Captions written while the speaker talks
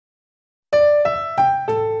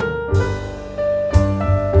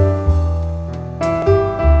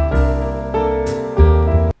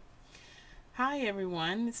Hi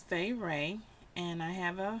everyone, it's Faye Ray, and I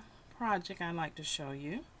have a project I'd like to show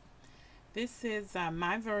you. This is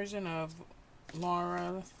my version of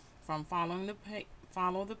Laura from Follow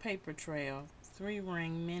the Paper Trail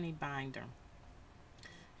 3-ring mini binder,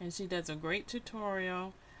 and she does a great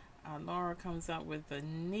tutorial. Laura comes up with the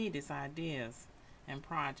neatest ideas and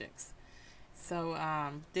projects. So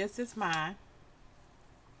this is my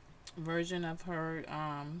version of her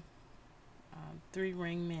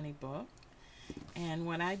 3-ring mini book. And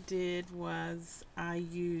what I did was I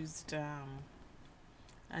used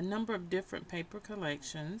a number of different paper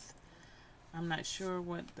collections. I'm not sure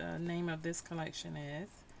what the name of this collection is,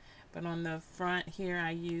 but on the front here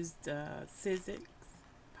I used Sizzix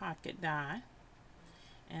pocket die,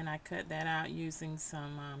 and I cut that out using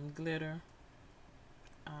some glitter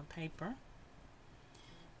paper.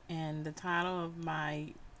 And the title of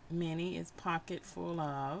my mini is Pocket Full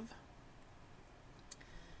Of.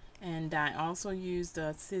 And I also used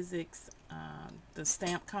the Sizzix, the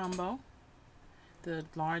stamp combo, the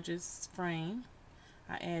largest frame.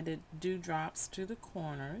 I added dewdrops to the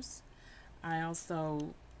corners. I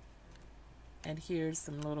also adhered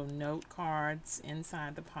some little note cards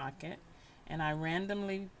inside the pocket, and I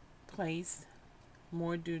randomly placed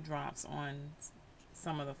more dewdrops on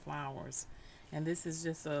some of the flowers. And this is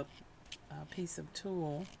just a piece of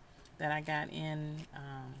tulle that I got in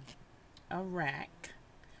a rack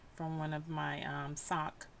from one of my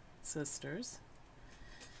sock sisters.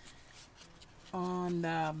 On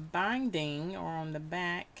the binding, or on the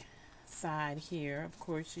back side here, of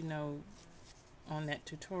course, you know, on that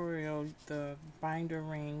tutorial the binder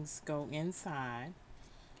rings go inside,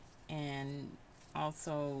 and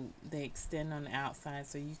also they extend on the outside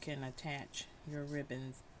so you can attach your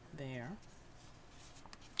ribbons there.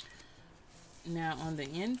 Now on the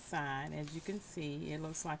inside, as you can see, it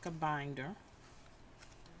looks like a binder.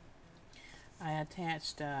 I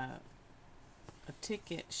attached a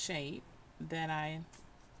ticket shape that I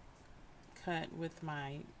cut with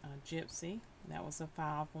my gypsy. That was a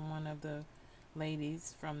file from one of the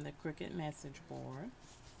ladies from the Cricut message board.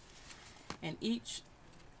 And each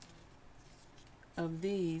of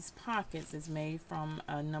these pockets is made from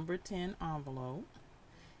a number 10 envelope,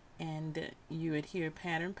 and you adhere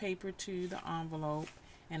pattern paper to the envelope,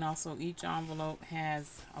 and also each envelope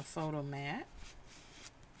has a photo mat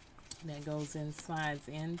that goes in, slides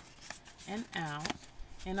in and out.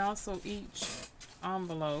 And also each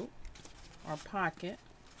envelope or pocket,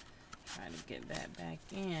 try to get that back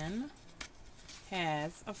in,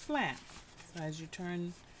 has a flap. So as you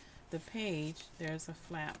turn the page, there's a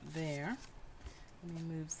flap there. Let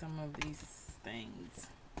me move some of these things.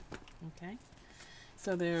 Okay,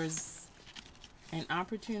 so there's an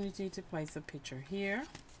opportunity to place a picture here,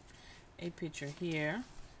 a picture here.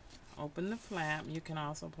 Open the flap. You can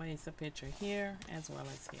also place a picture here as well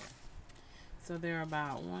as here. So there are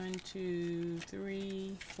about 1, 2,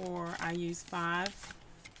 3, 4. I use 5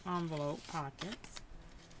 envelope pockets.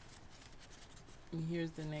 And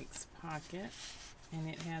here's the next pocket, and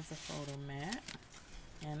it has a photo mat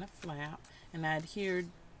and a flap. And I adhered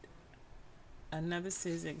another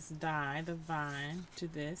Sizzix die, the vine, to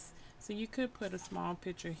this. So you could put a small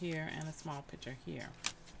picture here and a small picture here.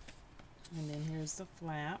 And then here's the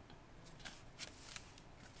flap.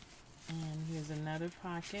 And here's another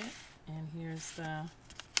pocket, and here's the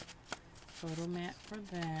photo mat for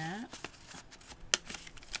that,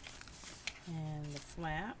 and the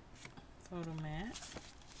flap, photo mat,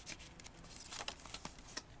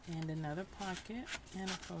 and another pocket, and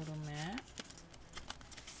a photo mat,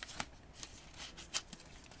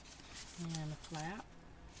 and a flap,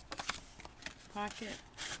 pocket,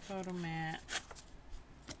 photo mat.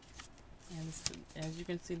 And as you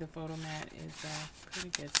can see, the photo mat is a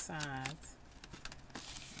pretty good size.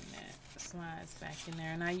 And that slides back in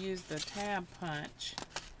there. And I used the tab punch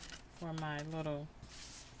for my little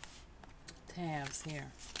tabs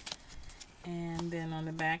here. And then on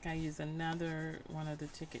the back, I use another one of the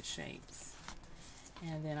ticket shapes.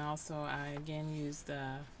 And then also, I again used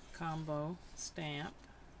the combo stamp.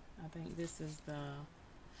 I think this is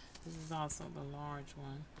also the large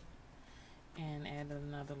one. And added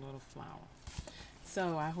another little flower.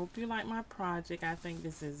 So I hope you like my project. I think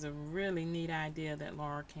this is a really neat idea that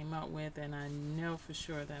Laura came up with, and I know for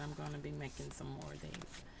sure that I'm going to be making some more of these.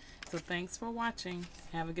 So thanks for watching.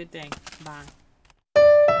 Have a good day. Bye.